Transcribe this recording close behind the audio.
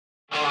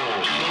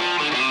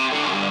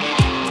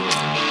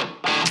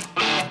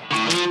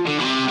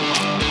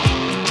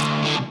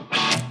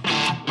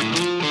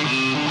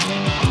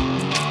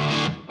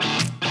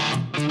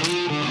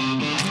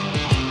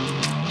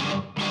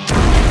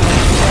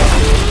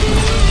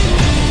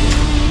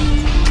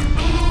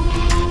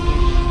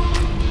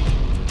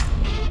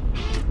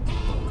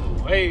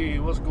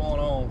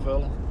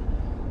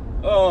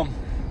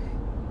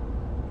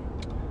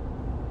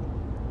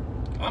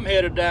I'm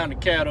headed down to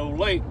Caddo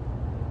Lake,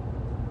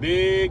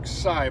 Big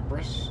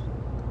Cypress,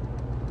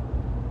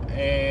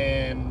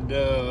 and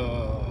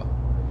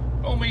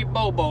gonna meet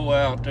Bobo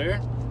out there.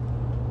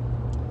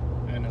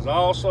 And there's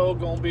also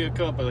gonna be a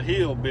couple of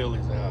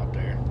hillbillies out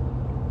there.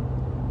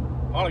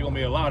 Probably gonna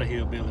be a lot of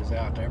hillbillies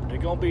out there, but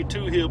there's gonna be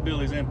two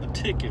hillbillies in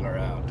particular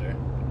out there.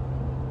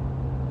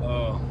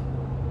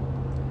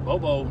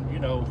 Bobo, you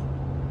know,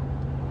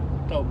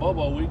 I told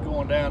Bobo we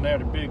going down there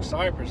to Big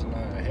Cypress, and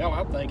hell,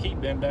 I think he'd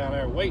been down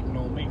there waiting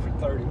on me for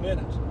 30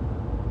 minutes.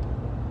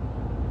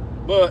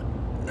 But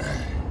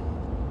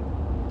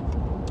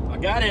I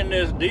got in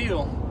this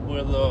deal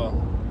with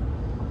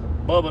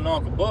Bubba and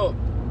Uncle Buck.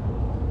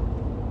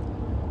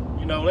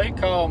 You know, they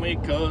call me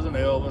Cousin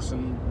Elvis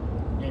and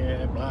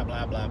yeah, blah,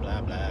 blah, blah,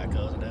 blah, blah,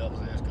 Cousin Elvis,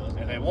 this, cousin.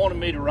 And they wanted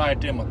me to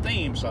write them a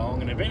theme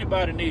song, and if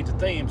anybody needs a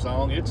theme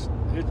song, it's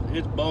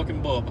Buck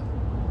and Bubba.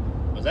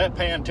 But that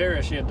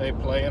Pantera shit they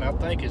playing, I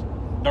think it's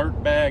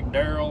Dirtbag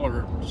Daryl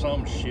or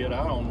some shit.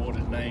 I don't know what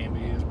his name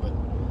is, but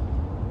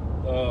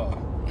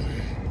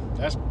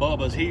that's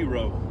Bubba's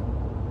Hero.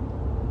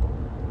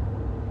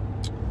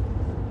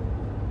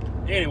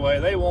 Anyway,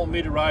 they want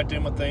me to write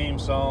them a theme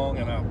song,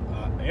 and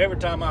every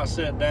time I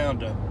sit down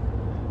to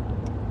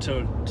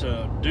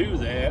do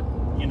that,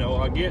 you know,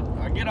 I get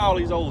all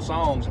these old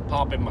songs that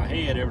pop in my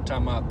head every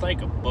time I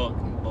think of Buck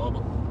and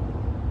Bubba,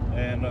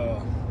 and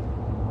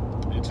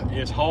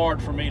it's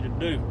hard for me to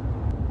do.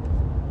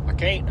 I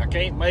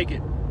can't make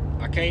it.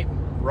 I can't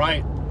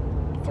write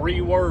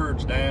 3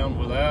 words down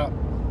without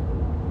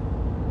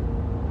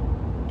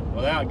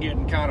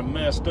getting kind of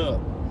messed up.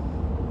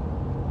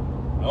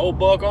 The old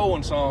Buck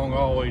Owens song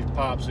always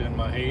pops in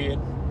my head.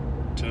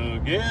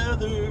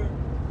 Together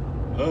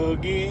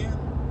again,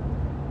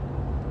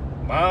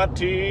 my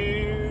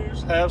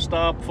tears have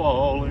stopped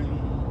falling.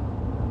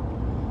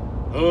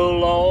 The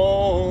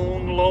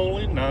long,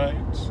 lonely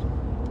nights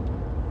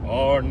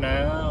are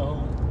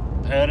now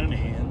at an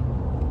end.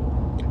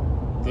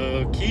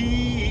 The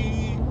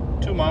key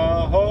to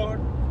my heart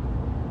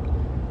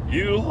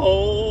you'll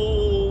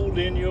hold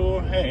in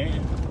your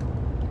hand,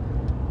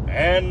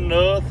 and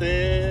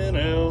nothing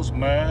else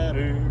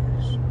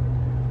matters.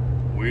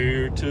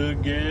 We're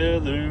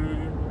together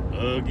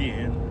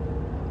again.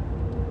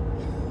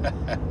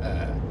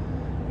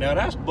 Now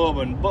that's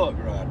Bubba and Buck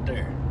right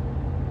there.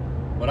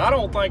 But I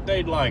don't think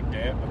they'd like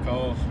that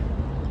because,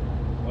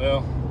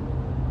 well,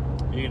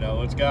 you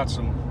know, it's got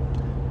some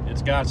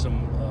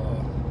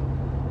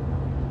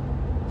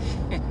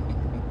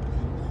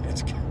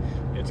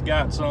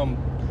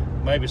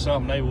maybe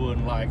something they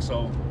wouldn't like.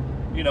 So,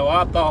 you know,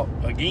 I thought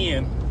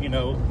again, you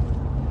know,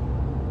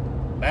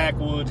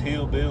 backwoods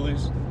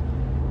hillbillies,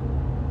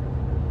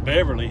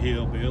 Beverly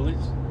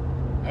hillbillies,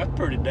 that's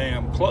pretty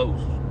damn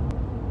close.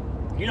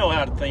 You know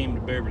how the theme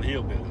to Beverly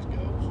Hillbillies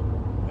goes.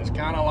 It's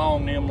kind of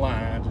along them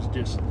lines. It's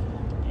just,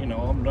 you know,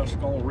 I'm just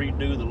gonna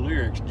redo the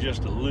lyrics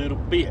just a little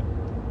bit.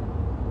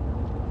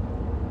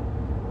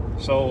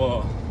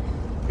 So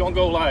it's gonna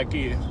go like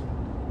this.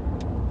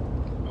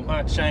 I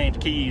might change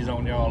keys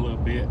on y'all a little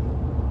bit.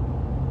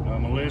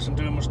 I'm gonna listen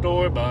to my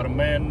story about a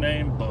man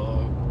named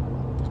Buck.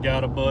 He's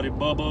got a buddy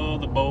Bubba,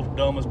 they're both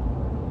dumb as.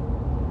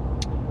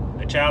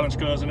 They challenged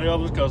Cousin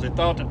Elvis because they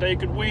thought that they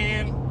could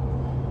win,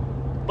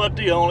 but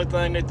the only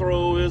thing they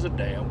throw is a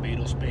damn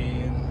beetle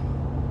spin.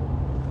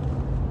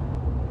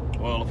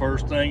 Well, the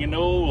first thing you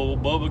know,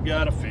 old Bubba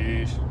got a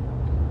fish.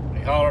 And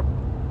he hollered,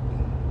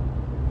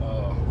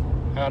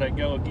 how'd it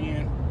go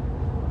again?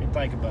 Let me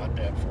think about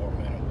that for a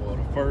minute. Well,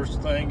 the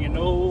first thing you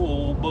know,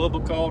 old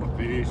Bubba caught a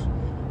fish.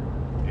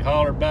 He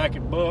hollered back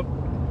at Buck,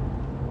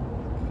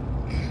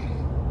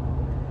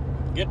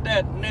 get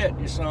that net,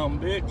 you son of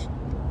a bitch.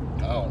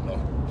 I don't know.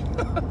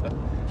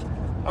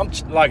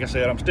 Like I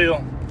said, I'm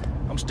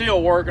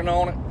still working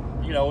on it.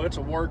 You know, it's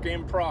a work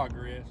in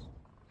progress.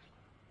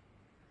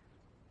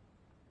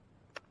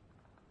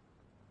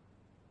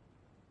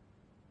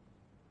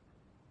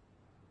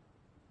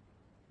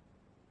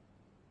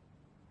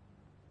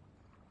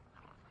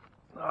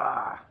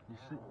 You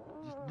see,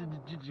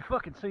 did you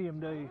fucking see him,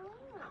 Dave?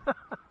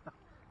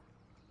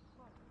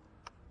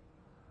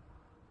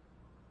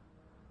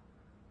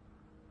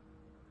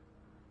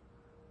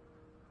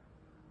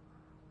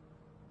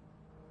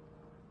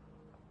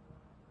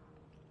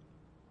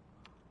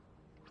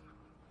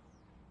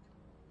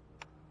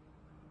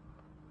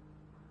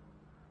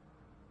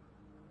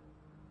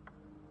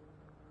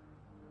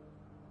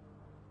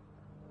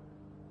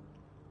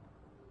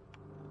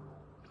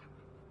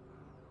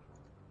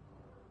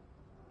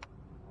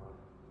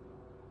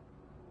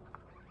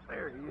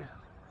 There he is.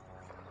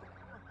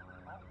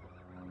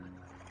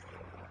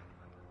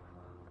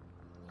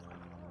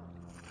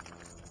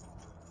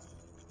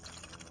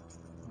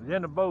 He's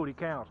in the boat, he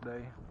counts, Dave.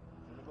 In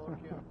the boat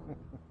again.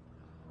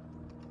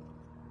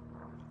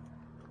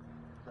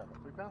 Is that a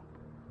 3 pound?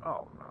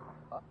 Oh no.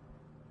 Huh?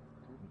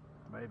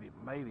 Maybe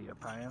a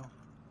pound.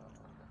 Oh,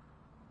 okay.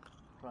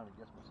 I'm trying to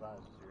guess my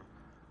sizes here.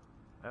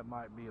 That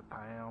might be a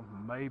pound,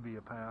 maybe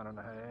a pound and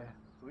a half.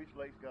 So each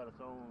lake's got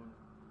its own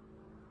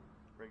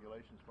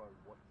regulations as far as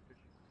what fishing.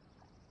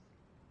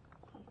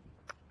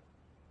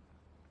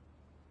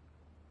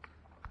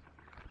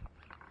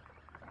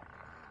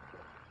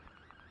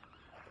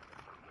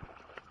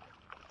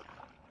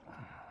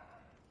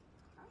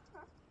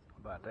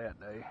 About that,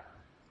 Dave.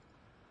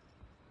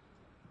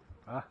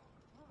 Huh?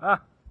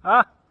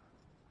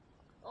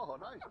 Oh,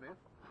 nice, man.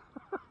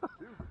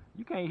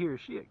 You can't hear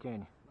shit, can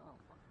you? No,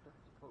 fuck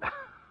that.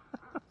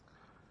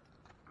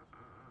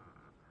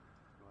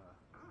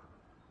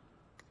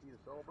 You to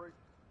celebrate?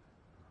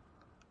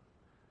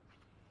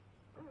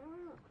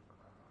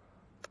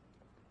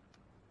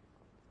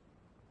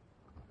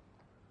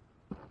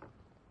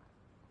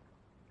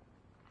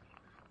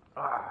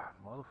 Ah,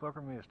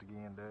 motherfucker missed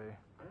again, Dave.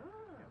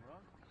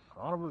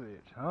 Son of a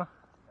bitch, huh?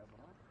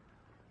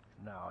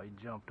 No, he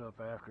jumped up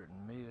after it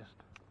and missed.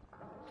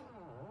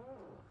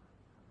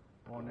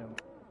 One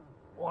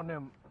of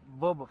them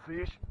Bubba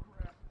fish.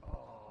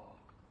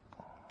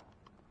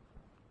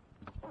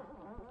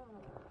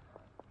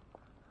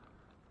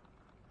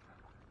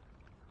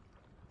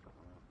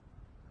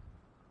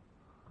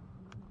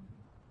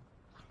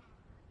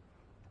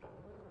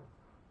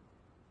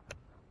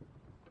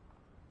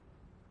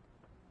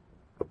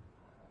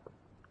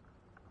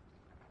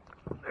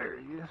 There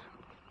he is.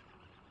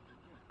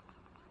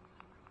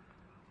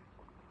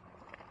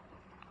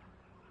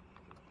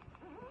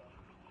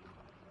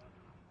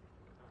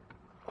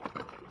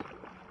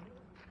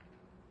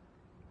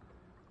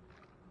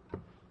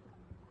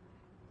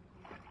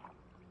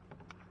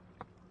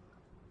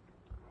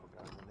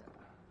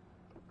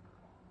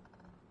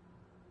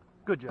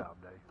 Good job,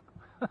 Dave.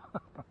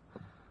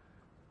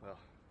 Well,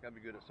 gotta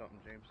be good at something,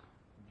 James.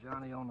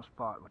 Johnny on the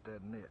spot with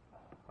that net.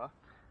 Huh?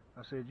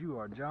 I said you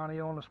are Johnny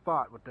on the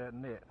spot with that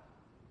net.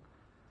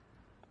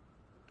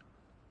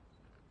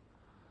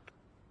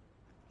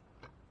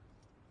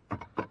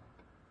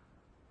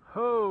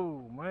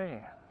 Oh,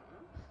 man.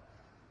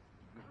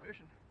 Good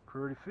fishing.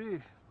 Pretty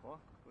fish. Huh?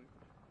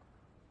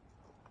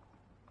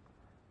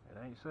 It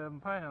ain't 7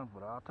 pounds,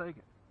 but I'll take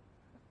it.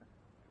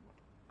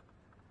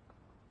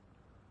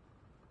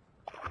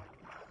 I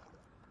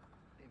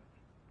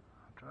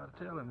try to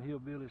tell them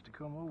hillbillies to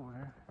come over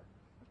here.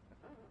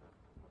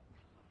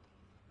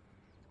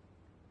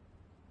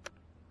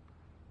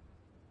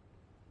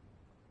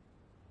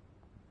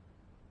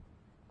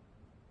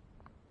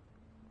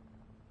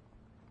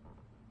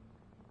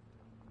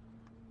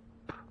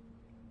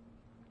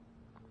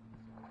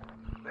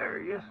 There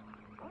he is.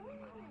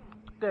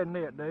 That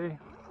net, Dave.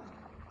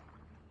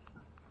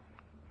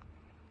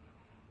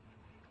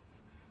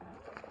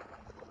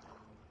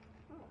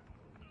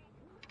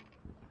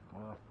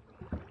 Well,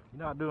 you're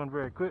not doing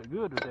very good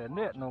with that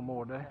net no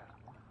more, Dave.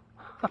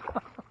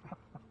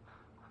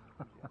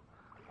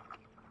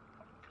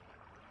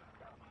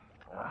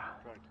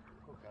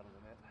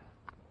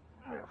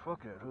 Yeah,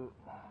 fuck that hook.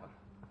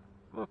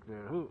 Fuck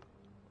that hook.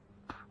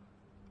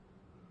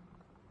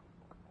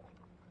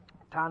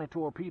 Tiny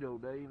torpedo,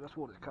 Dave. That's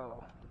what it's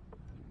called.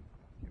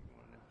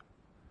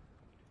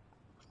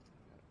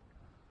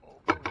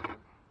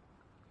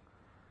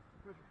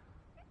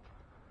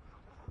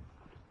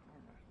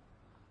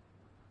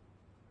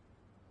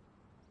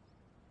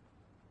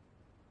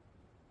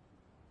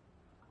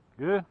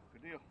 Good?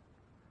 Good deal.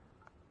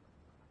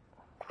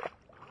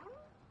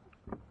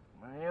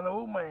 Man,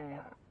 oh man.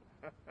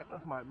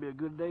 This might be a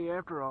good day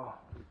after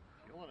all.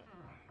 Killing it.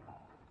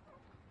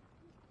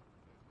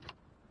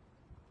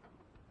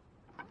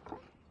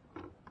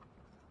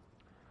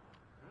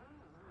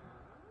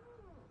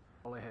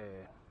 All they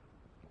had.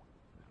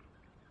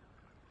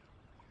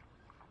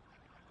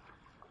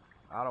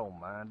 I don't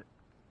mind it.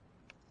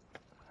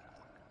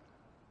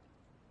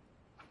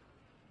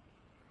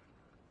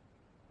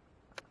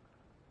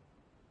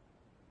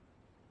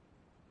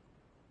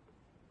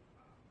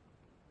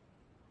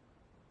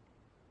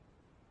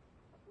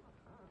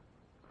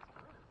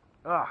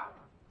 Ah,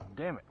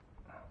 damn it.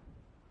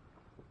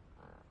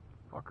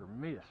 Fucker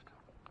missed.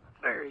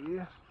 There he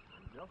is.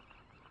 Yep.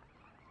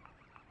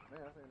 Man,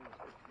 I think I'm gonna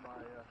fix my,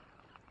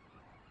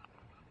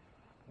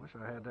 Wish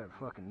I had that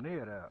fucking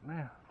net out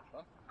now.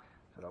 Huh?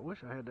 Said I wish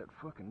I had that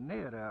fucking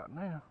net out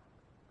now.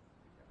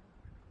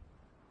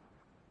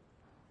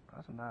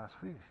 That's a nice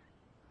fish.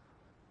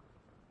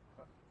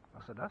 I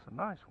said that's a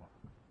nice one.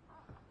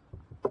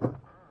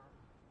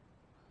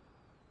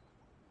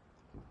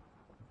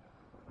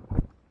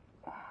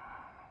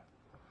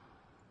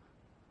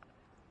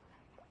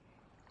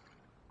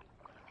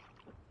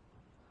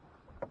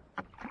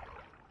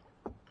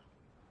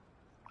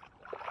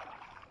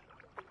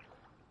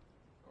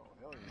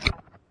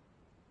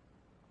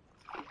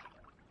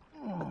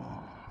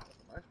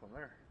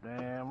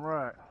 Damn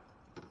right.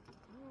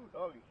 Ooh,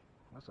 doggy.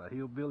 That's a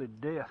hillbilly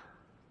death.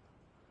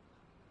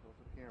 Go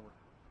to the camera.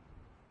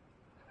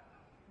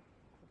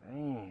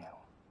 Damn.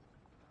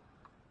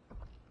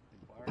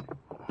 Well,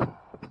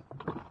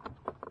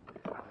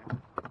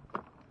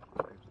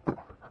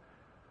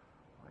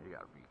 you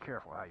gotta be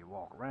careful how you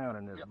walk around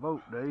in this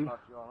boat, Dave. Knock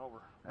you on over.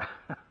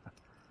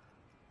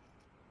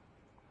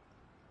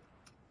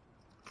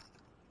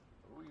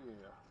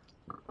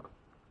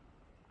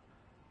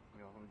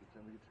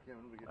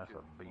 coming. Let me get That's you.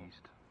 a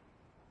beast.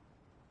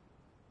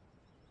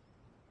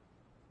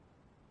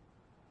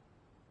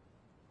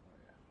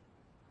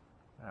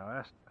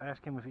 Now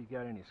ask him if he's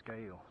got any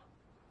scales.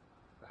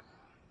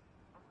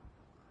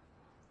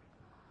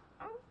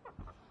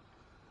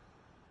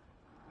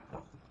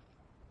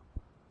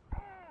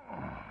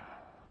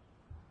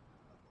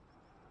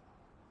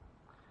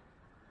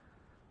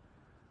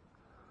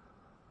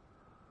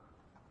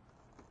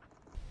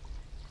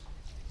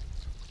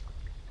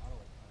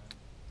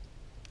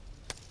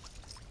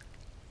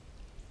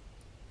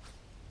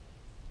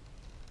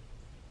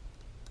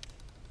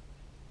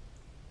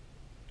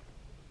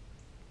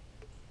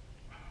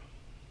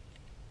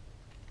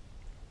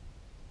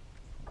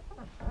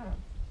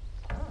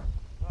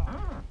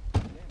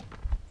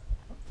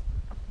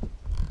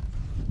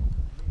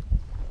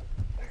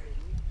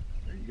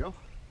 There you go.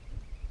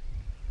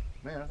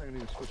 Man, I think I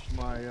need to switch to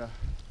my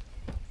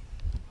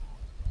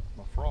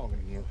my frog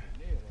again.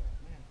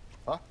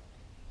 Huh? I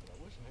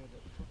wish I had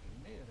that fucking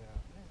net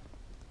out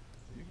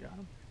now. You got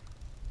him.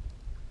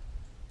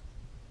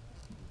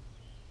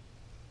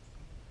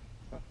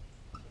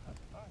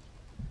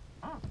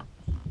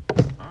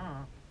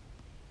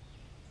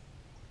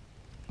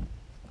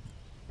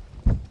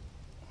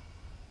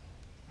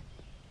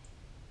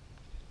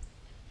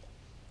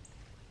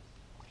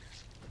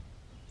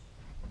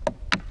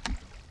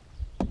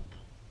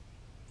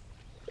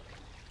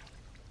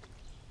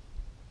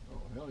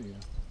 Hell yeah.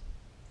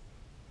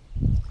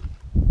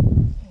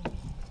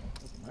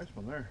 That's a nice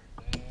one there.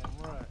 Damn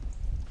right.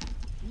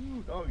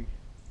 Ooh, doggy.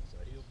 That's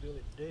a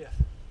hillbilly death.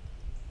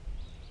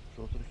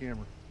 Show it to the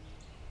camera.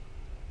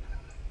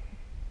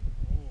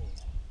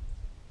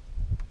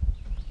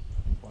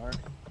 Fire.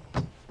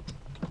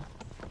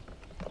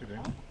 Too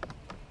damn.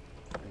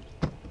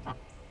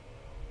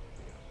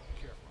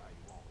 Careful how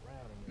you walk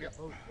around in this Yep.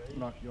 boat, Dave.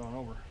 Knock you on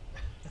over.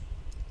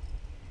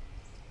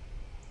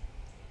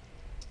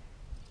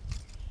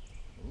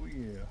 Oh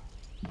yeah.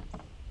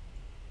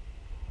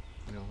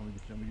 Yeah, let me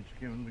get you,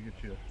 Kevin. Let me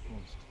get you one.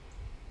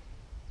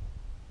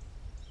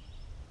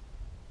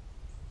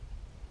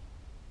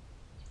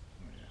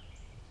 Oh yeah.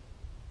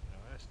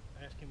 Now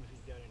ask him if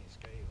he's got any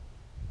scales.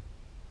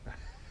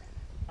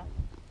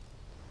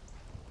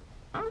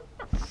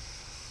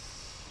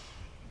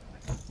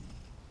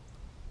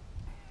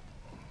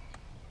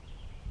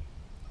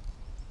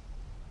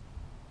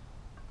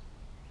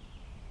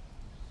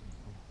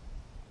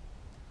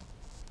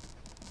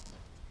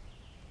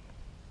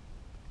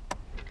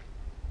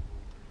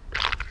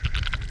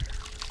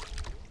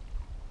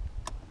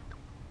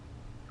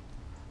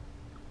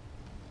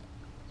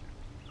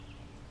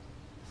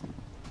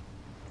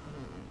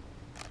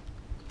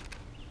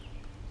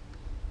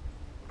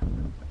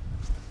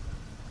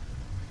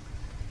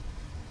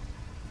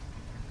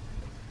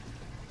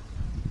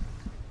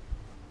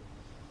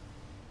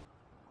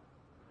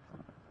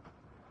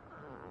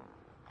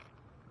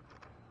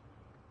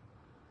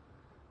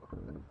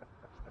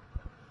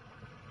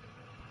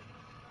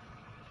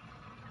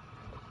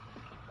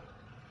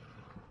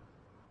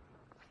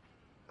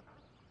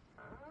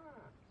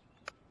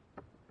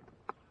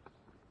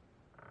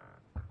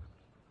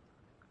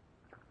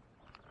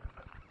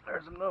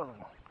 There's another one.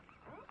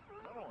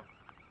 Another one.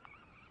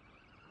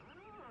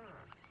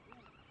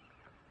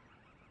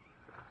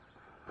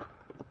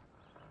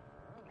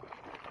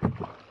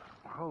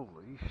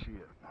 Holy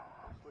shit.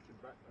 Switching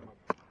back to my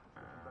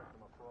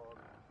frog.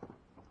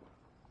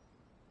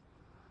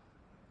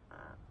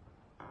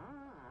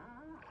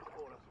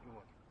 Oh, that's a good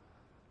one.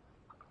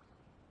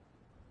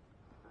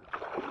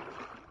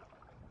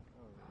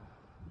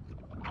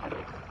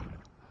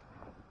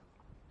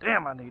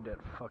 Damn, I need that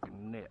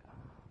fucking net.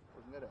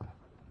 Where's the net at?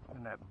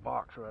 In that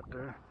box right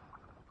there.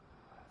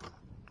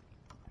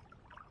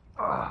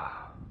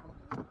 Ah,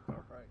 All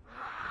right.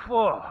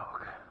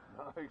 fuck.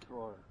 Nice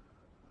one.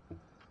 There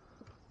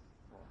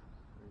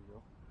you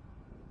go.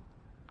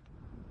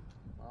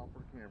 Smile for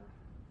the camera.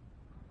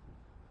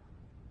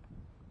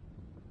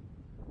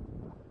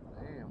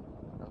 Damn.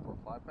 That's what,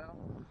 5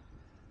 pounds?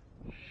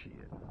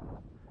 Shit.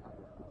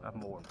 That's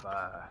more than 5.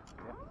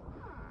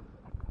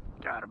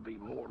 Gotta be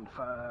more than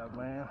 5,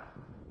 man.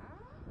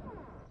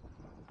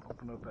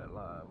 Open up that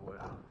live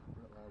well.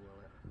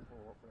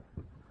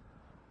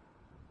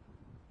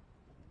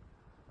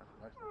 That's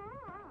a nice one.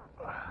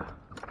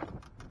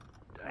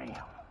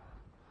 Damn.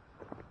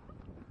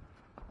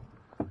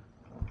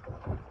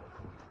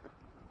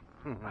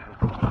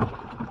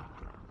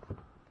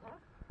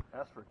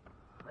 That's for,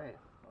 man.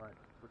 All right,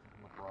 listen to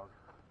my frog.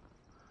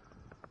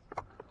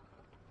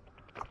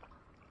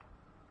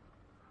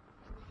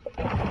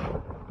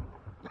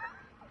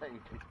 Hey,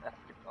 that's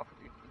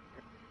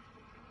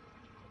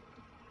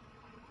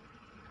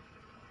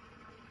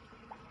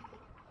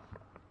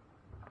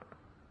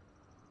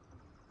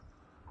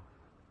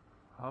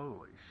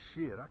Holy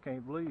shit, I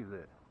can't believe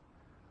that.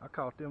 I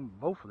caught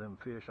both of them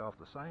fish off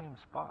the same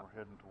spot. We're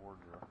heading towards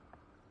you.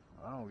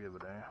 I don't give a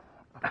damn.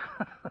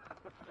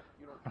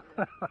 You don't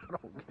care. I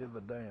don't give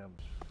a damn.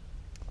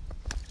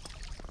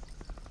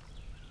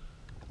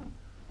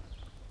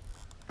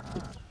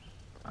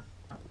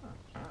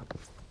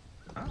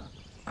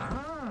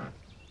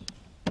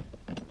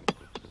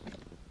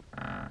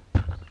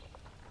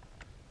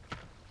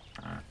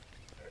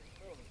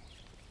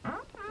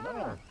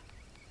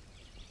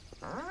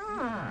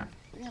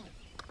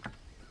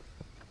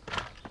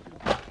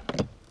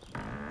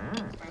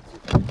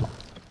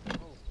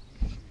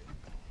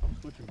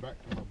 back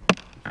to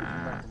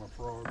my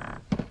frog.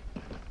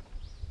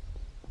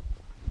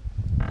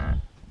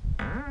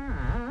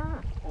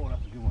 Oh,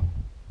 that's a good one.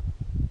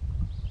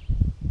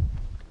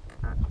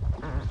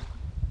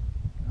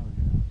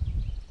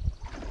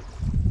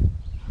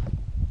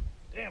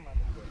 Damn, I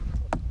just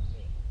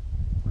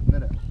Where's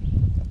that at?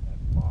 that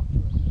box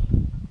right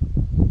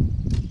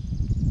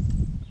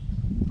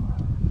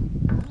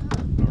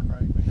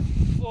Alright, man.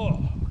 there.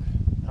 Oh.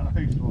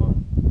 Nice one.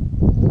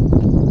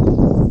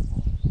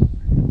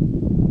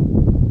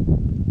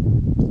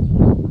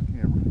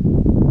 Camera.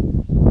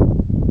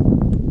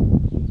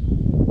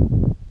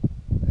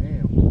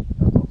 Damn.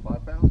 That's about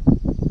 5 pounds?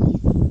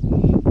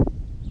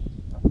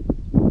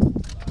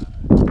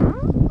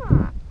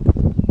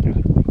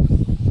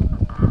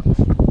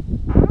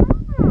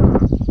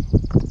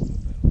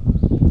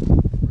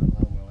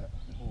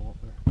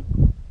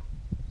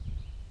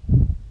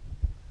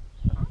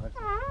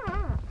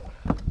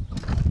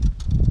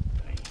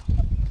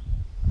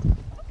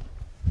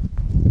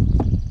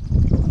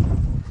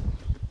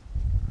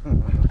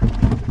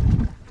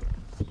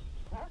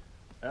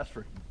 That's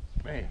freaking,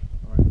 man.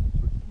 All right,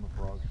 switch to my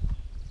frog.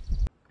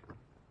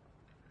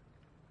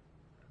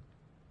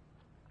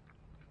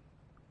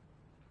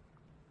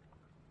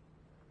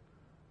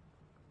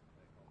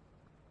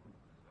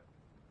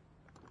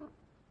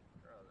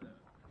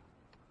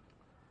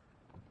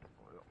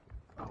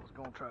 I was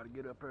gonna try to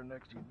get up there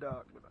next to your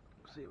dock, but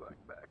I'll see if I can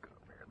back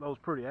up here. Those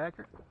pretty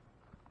accurate.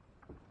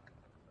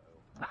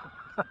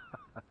 Got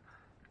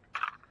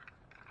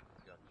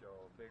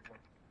your big one.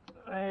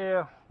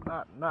 Yeah,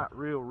 not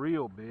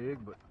real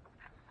big, but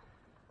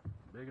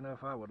big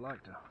enough I would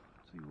like to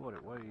see what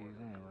it weighs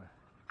anyway.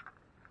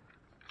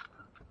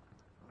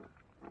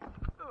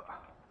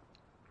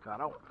 I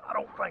don't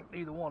think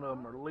neither one of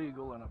them are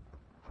legal, and I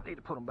need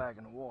to put them back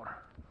in the water.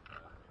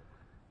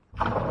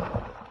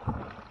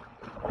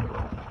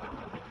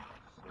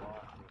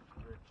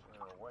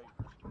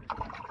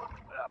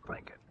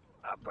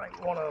 I think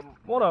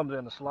one of them's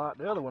in the slot.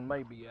 The other one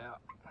may be out.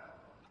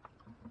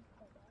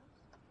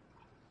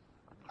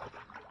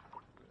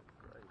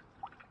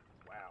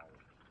 Wow.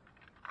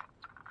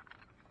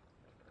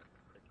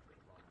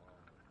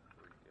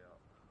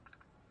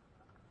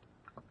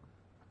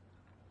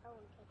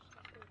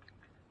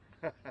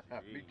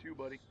 Me too,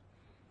 buddy.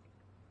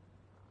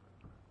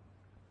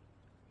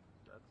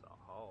 That's a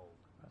hog.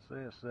 I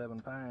said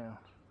 7 pounds.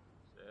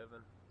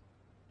 7.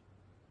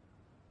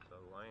 So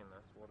Lane,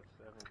 that's what a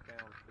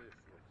 7-pound fish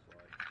looks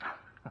like.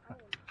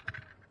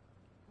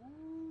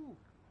 Woo!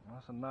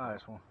 That's a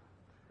nice one.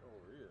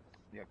 Sure is.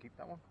 Yeah, keep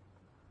that one.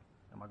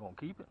 Am I gonna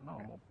keep it? No,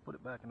 I'm gonna put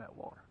it back in that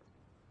water.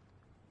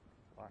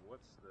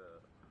 What's the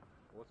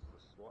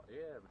swat?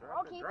 Yeah,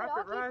 I'll drop keep it, drop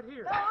it right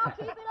here. No, I'll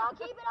keep it. I want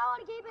to keep it. I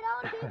want to keep it.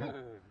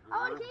 I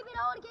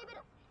want to keep it.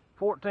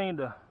 14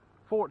 to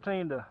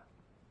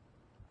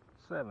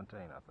 17,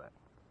 I think.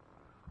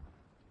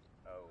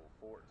 Oh,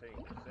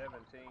 14 to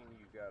 17,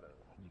 you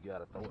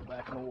gotta throw it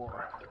back in the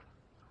water.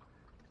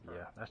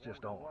 Yeah, that's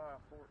just on. Why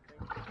 14?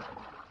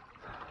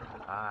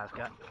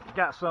 It's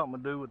got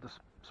something to do with the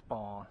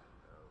spawn.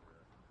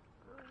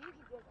 You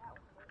can get that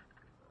one.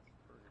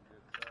 Pretty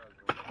good size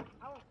one.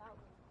 I want that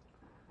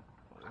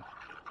one.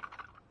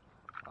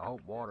 I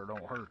hope water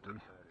don't hurt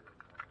these.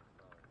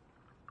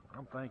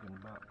 I'm thinking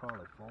about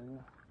probably 4. Big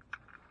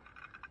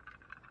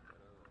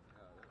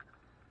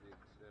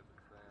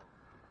 7-pound.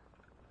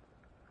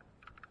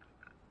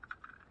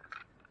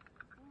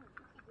 You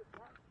can get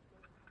that.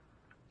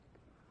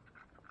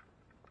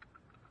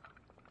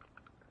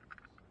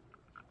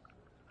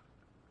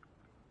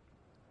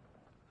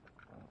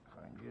 If I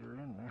can get her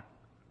in there.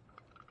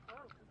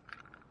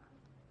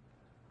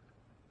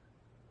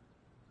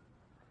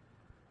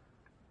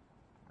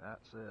 That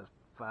says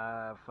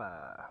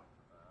 5.5.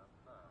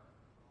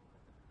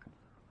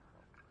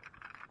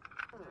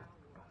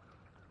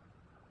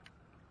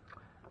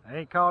 I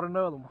ain't caught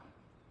another one.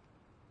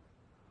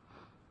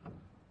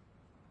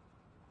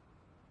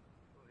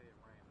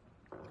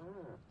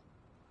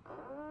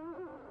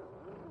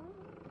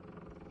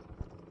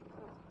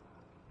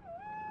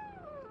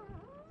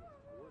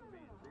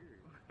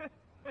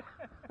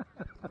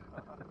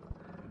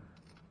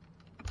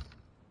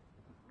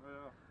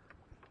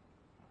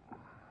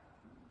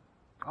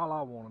 All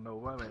I want to know,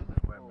 wait a minute.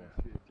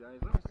 Shit,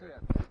 James, let me see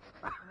that picture.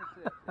 Let me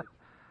see that picture.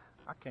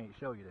 I can't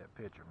show you that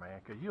picture,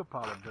 man, because you'll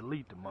probably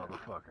delete the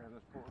motherfucker.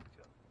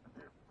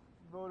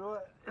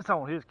 It's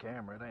on his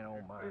camera, it ain't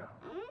on mine.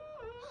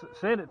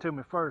 Send it to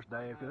me first,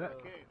 Dave, because that...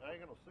 I ain't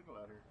got no signal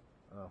out here.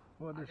 Oh,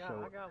 well, just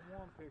show I it. got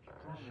one picture.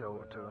 Just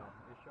show it to her.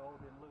 It sure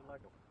didn't look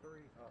like a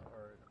 3,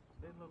 or it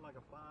didn't look like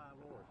a 5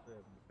 or a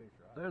 7. The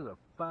picture. There's a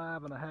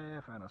 5.5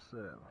 and a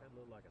 7. That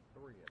looked like a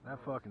 3. That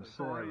fucking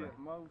 3 7. at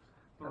most.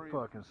 That 3.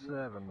 fucking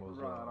 7 was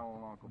Right on,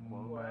 Uncle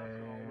Buck.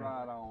 man.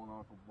 Right on,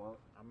 Uncle Buck.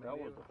 I mean, That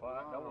was it the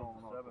 5. That was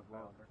the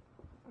 7-pounder.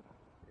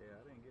 Yeah,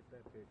 I didn't get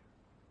that picture.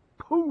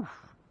 Poof!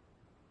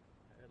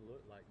 It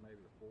looked like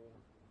maybe a 4. I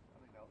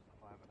think that was the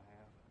 5.5.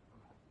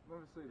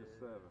 Let me see the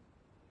 7.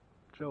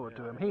 show it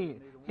to him.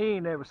 He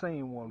ain't never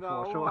seen one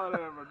before. No, So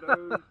whatever,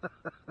 dude.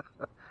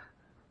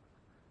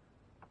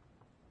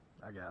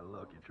 I got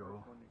lucky, Troy.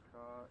 When you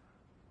caught.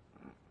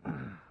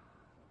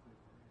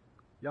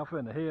 Y'all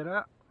finna head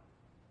out?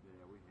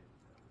 Yeah, we hit it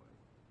that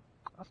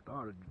way. I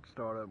started to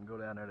start up and go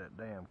down there that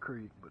damn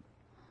creek, but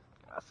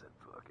I said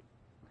fuck it.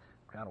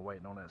 Kind of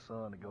waiting on that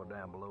sun to go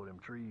down below them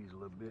trees a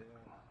little bit.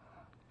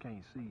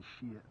 Can't see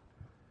shit.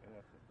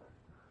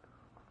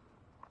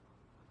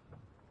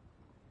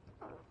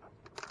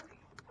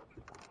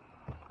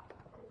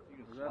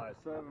 Is that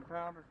a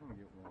 7-pounder? Let me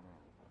get one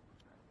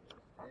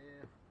on.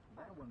 Yeah,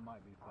 that one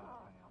might be 5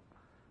 pounds.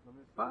 Let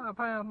me see. 5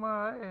 pounds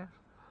my ass. Yeah,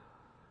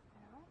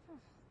 that's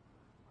just,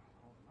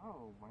 I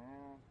don't know,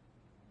 man.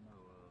 No,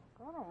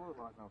 That don't look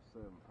like no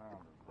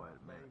 7-pounder. Wait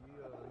a minute.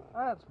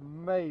 That's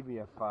maybe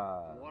a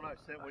 5. One I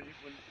sent when you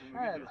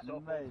That's do a cell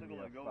phone maybe signal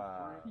a that goes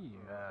 5. through.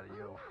 You out of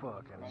your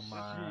fucking Shit,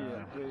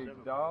 mind.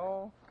 big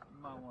dog.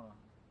 you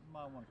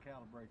might wanna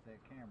calibrate that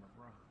camera,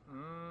 bro.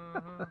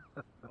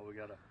 Mm-hmm. Oh, we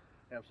gotta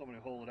have somebody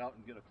hold it out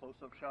and get a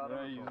close-up shot of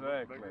it. so it looks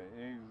Exactly, bigger.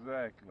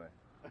 exactly.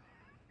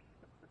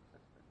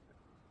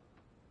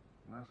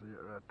 That's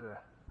it right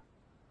there.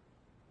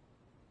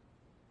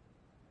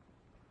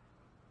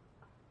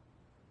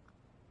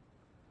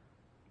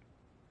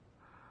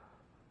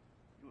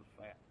 He was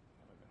fat.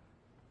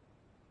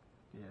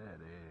 Yeah,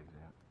 that eggs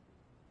in it.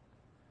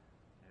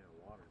 Yeah,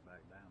 water's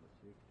back down to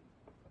 60.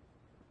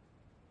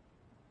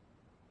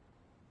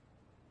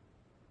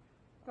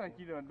 Think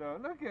you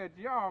done. Look at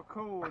y'all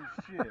cool and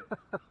shit.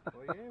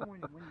 Well, yeah, when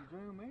you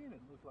zoom in,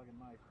 it looks like a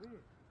nice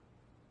fish.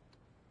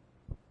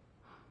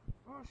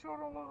 Oh, it sure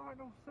don't look like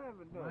no 7,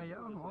 does Man,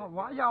 it?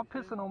 why y'all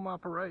pissing on my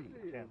parade?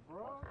 Shit,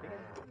 bro.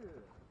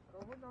 Shit.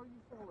 Oh, we know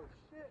you full of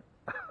shit.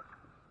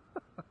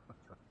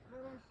 Man,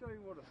 let me show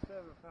you what a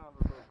 7-pounder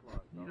looks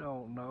like. You dog.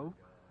 don't know.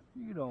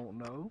 You don't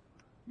know.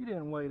 You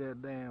didn't weigh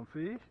that damn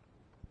fish.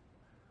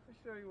 Let me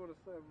show you what a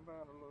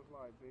 7-pounder looks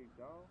like, big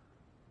dog.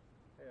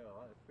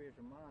 Hell, that fish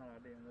of mine, I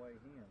didn't weigh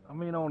him. I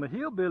mean, on the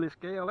hillbilly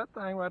scale, that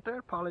thing right there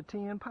is probably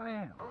 10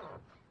 pounds.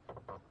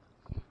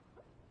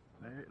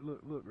 There,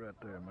 look right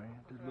there, man.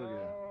 Just look at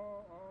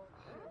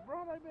it.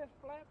 Bro, they been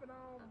flapping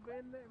all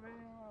bending it,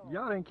 man.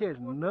 Y'all didn't catch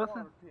What's the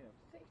nothing? water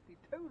temp?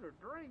 62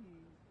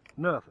 degrees.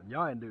 Nothing.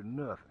 Y'all ain't do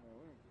nothing.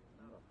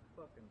 Not a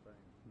fucking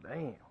thing. Damn.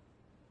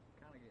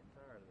 Kinda getting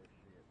tired of this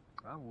shit.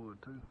 I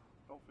would too.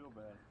 Don't feel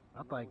bad. I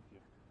I'm think- with you.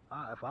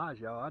 If I was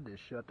y'all, I'd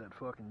just shut that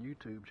fucking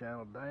YouTube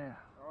channel down.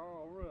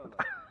 Oh, really?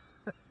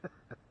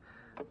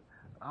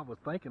 I was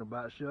thinking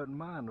about shutting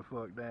mine the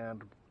fuck down,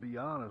 to be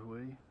honest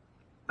with you.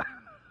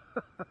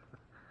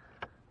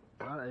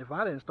 If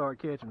I didn't start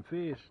catching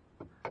fish,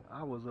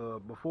 I was,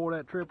 before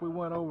that trip we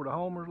went over to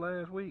Homer's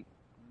last week,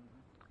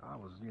 I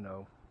was, you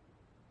know,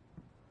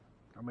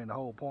 I mean, the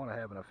whole point of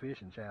having a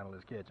fishing channel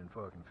is catching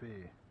fucking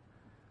fish.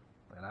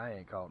 And I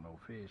ain't caught no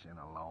fish in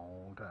a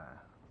long time.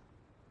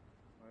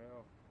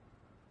 Well,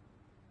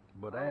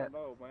 But I that,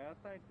 don't know, man.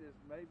 I think this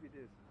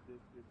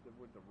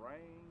with the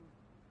rain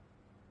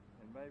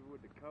and maybe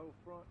with the cold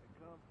front that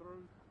come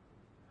through.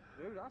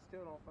 Dude, I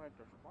still don't think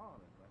they're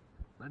spawning, man.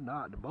 they're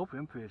not, both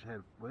them fish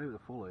have, well, they're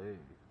full of eggs.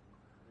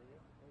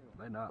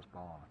 They're not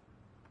spawning.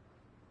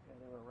 Yeah,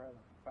 they were rather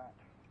fat.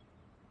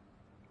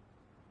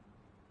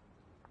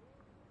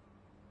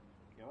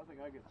 Yeah, I think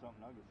I get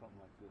something. I'll get something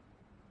like this.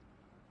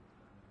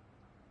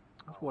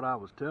 That's what I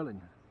was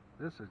telling you.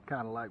 This is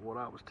kind of like what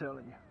I was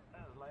telling you.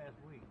 That was last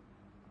week.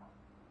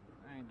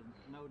 I ain't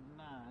no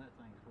denying that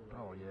thing's full of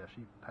Oh eggs. yeah,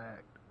 she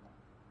packed.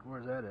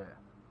 Where's that at?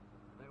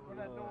 They Where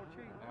that door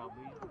cheap?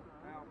 Albie.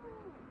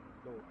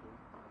 Door cheap.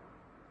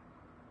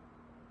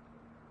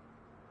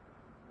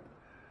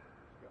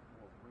 Got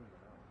more room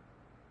than that.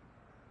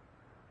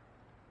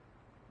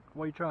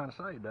 What you trying to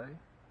say, Dave?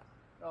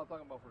 No, I'm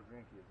talking about for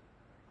grandkids.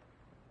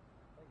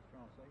 I was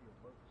trying to say your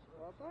boat sucks.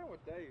 Well, I think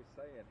what Dave's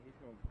saying, he's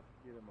gonna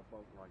get him a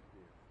boat like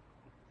this.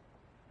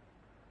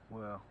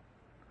 Well,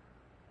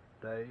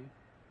 Dave,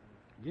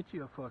 get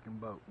you a fucking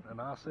boat, and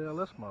I'll sell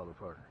this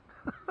motherfucker.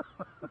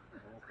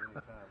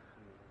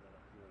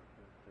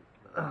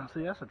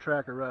 See, that's a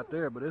tracker right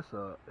there, but it's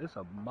a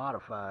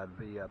modified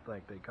V, I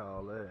think they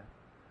call that.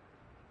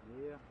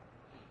 Yeah.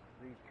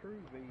 These true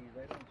V's,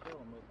 they don't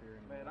sell them up here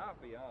Man, anymore. I'll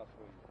be honest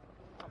with you.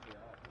 I'll be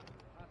honest with you.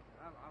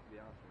 I'll be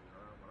honest with you,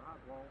 right? What I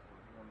want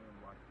was one of them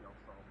like y'all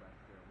saw back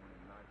there, one of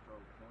them Nitro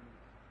 20s.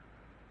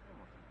 Them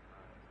was some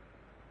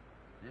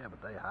nice. Yeah, but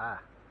they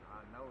high. I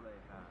know they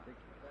high. 60,000.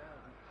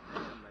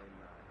 Damn, they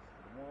nice.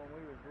 The one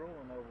we was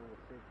rolling over was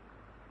 60.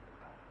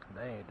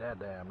 They ain't that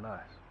damn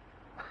nice.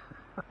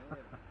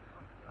 Man,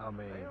 I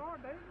mean, they are.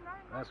 They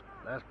nice.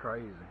 that's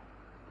crazy.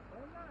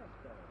 They're nice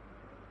though.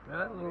 Yeah,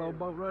 that little old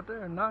boat right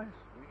there is nice.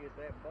 We get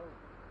that boat,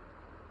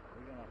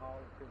 we're gonna haul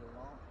it to the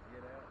launch, get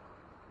out,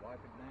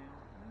 wipe it down,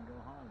 and then go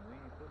home. We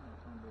ain't putting that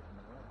son of a bitch in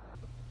the water.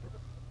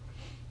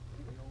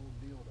 Big old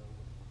dildo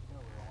with a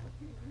cover on it.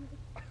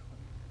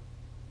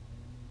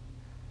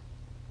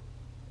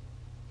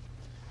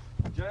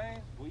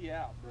 James, we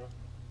out, bro.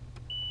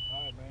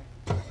 All right, man.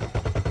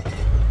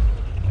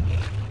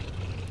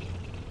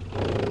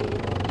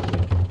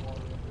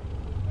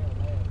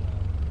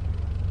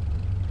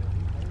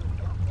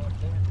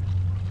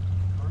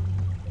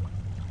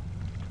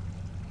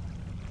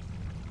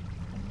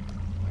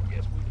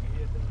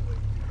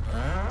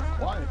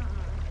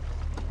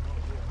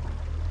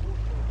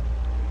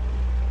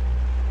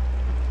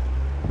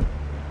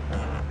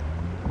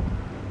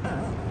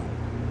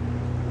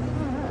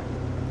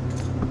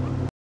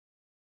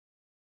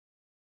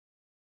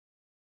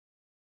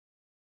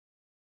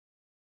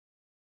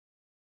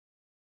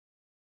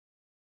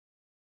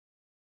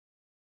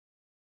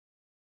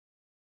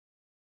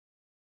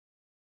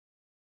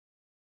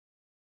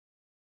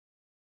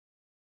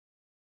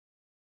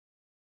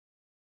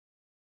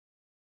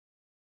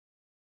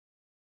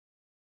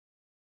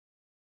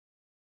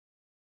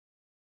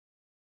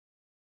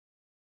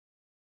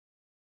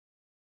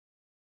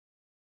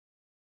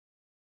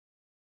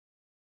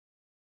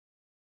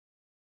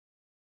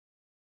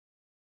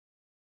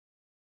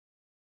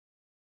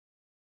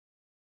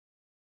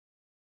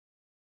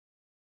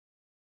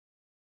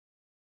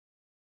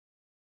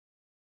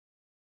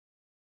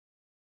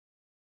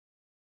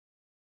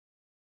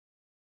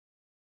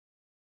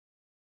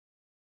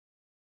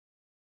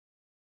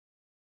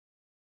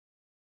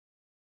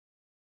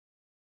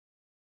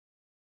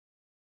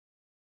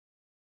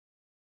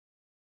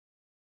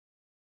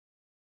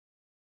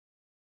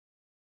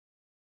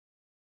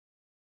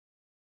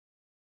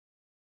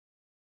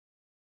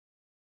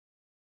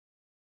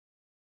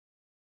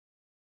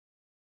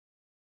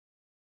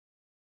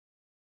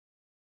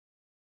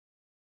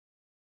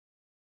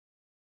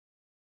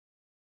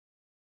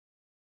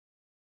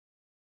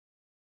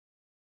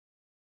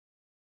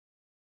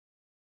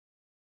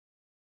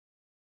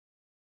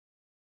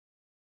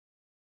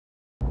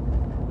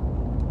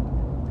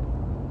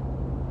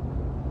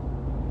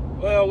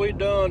 Well, we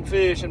done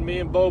fishing. Me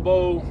and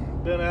Bobo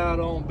been out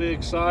on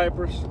Big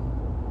Cypress.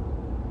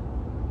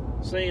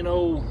 Seen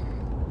old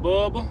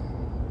Bubba,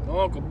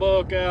 Uncle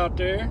Buck out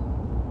there.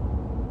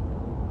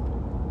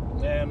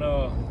 And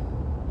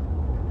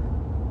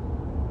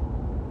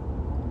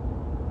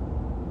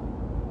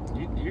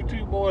you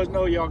two boys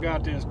know y'all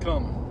got this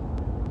coming.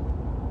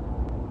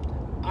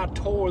 I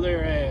tore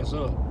their ass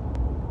up.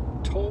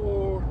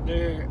 Tore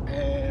their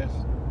ass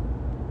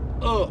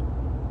up.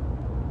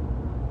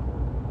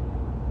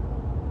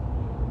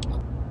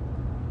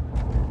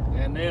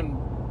 And then,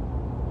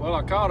 well,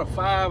 I caught a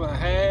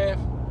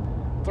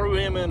 5.5, threw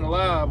him in the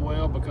live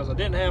well because I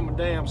didn't have my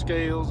damn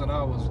scales and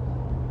I was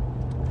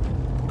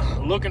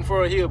looking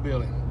for a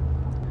hillbilly.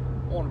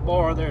 Wanted to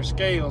borrow their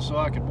scales so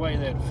I could weigh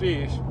that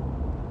fish.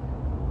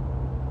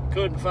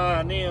 Couldn't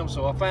find them,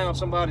 so I found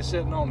somebody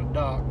sitting on the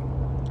dock.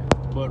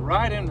 But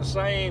right in the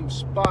same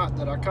spot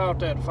that I caught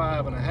that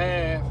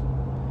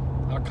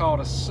 5.5, I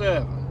caught a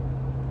 7.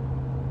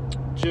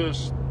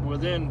 Just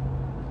within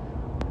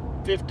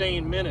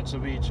 15 minutes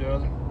of each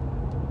other.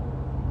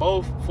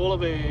 Both full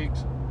of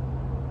eggs.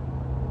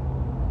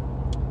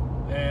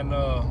 And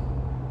I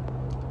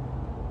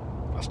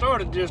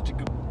started just to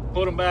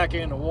put them back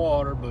in the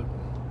water, but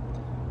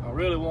I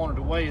really wanted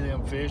to weigh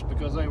them fish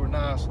because they were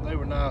nice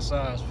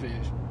sized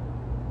fish.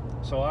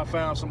 So I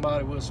found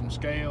somebody with some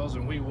scales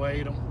and we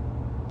weighed them.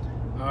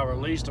 I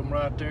released them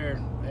right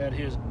there at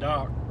his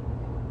dock.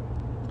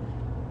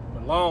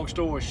 But long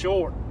story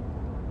short,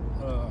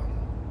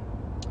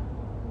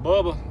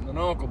 Bubba and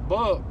Uncle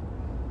Buck,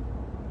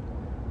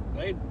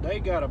 they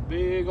got a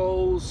big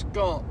old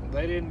skunk.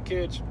 They didn't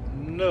catch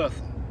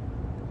nothing.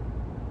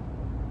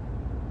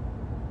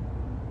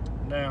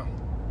 Now,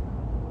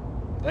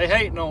 they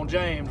hating on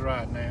James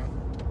right now.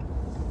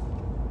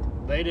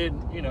 They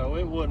didn't, you know,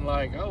 it wasn't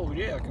like, oh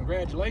yeah,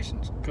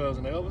 congratulations,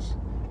 cousin Elvis,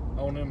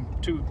 on them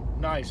 2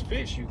 nice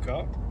fish you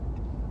caught.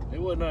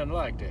 It wasn't nothing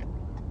like that.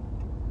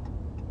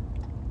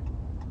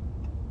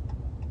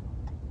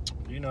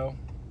 You know,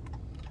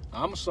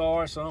 I'm a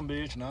sorry son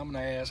bitch and I'm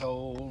an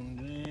asshole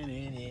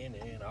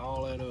and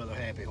all that other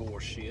happy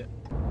horse shit.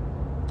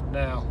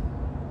 Now,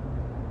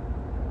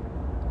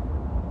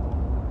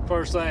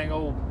 first thing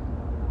old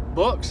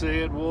Buck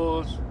said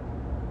was,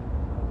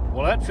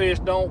 well, that fish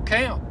don't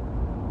count.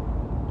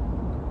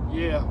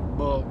 Yeah,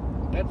 Buck,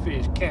 that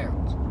fish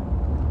counts.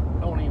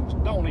 Don't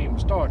even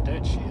start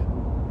that shit.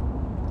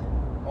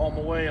 On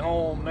my way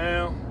home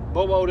now.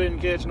 Bobo didn't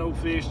catch no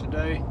fish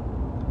today,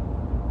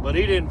 but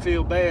he didn't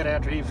feel bad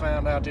after he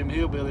found out them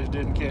hillbillies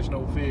didn't catch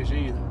no fish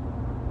either.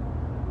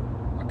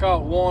 I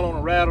caught one on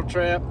a rattle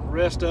trap. The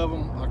rest of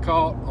them I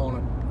caught on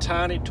a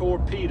tiny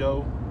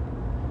torpedo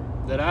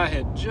that I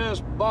had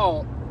just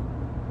bought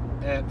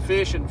at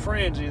Fishing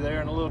Frenzy there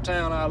in the little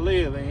town I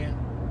live in.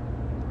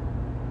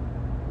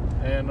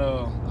 And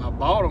I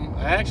bought them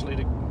actually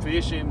to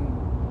fish in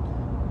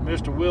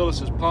Mr.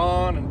 Willis's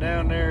pond and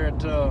down there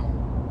at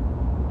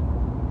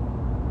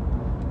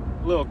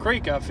little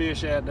creek I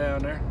fish at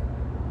down there.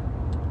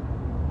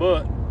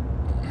 But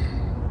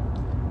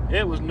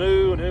it was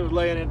new and it was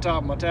laying in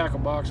top of my tackle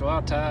box, so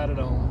I tied it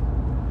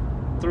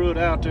on. Threw it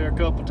out there a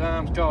couple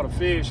times, caught a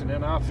fish, and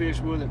then I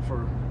fished with it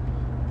for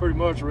pretty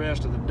much the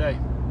rest of the day.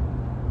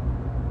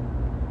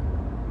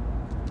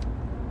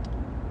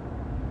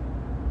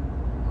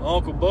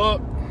 Uncle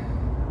Buck,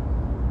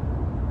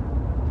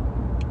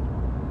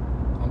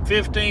 I'm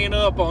 15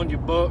 up on you,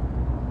 Buck.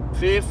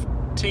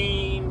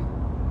 15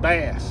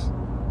 bass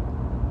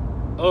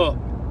up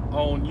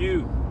on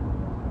you.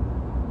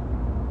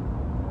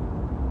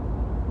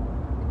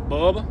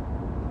 Bubba,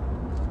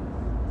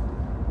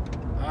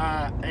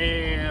 I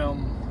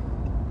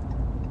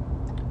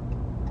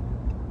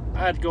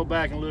had to go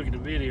back and look at the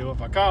video.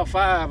 If I caught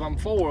 5, I'm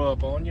 4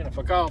 up on you. And if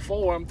I caught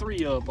 4, I'm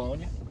 3 up on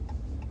you.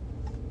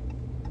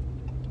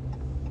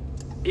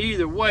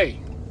 Either way,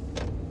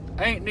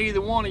 ain't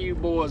neither one of you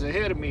boys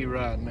ahead of me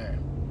right now.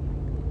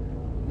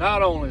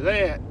 Not only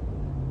that,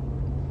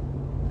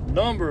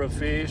 number of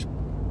fish,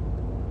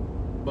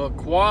 but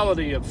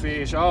quality of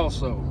fish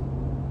also.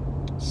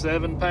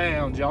 7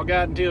 pounds. Y'all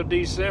got until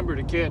December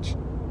to catch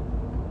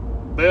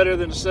better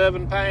than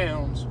 7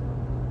 pounds.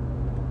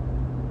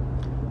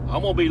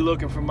 I'm gonna be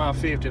looking for my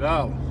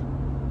 $50.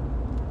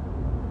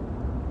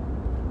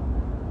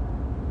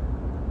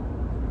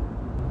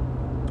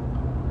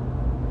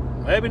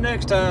 Maybe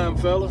next time,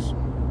 fellas.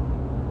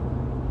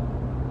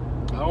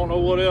 I don't know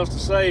what else to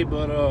say,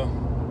 but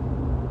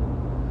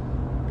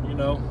you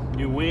know,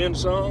 you win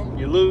some,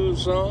 you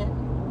lose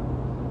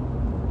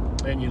some,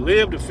 and you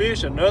live to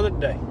fish another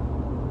day.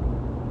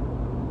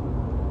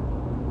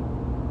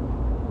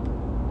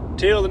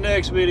 Till the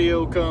next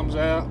video comes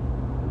out,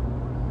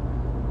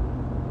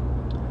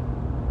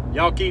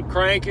 y'all keep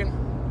cranking,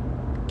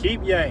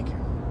 keep yanking.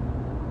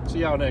 See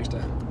y'all next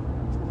time.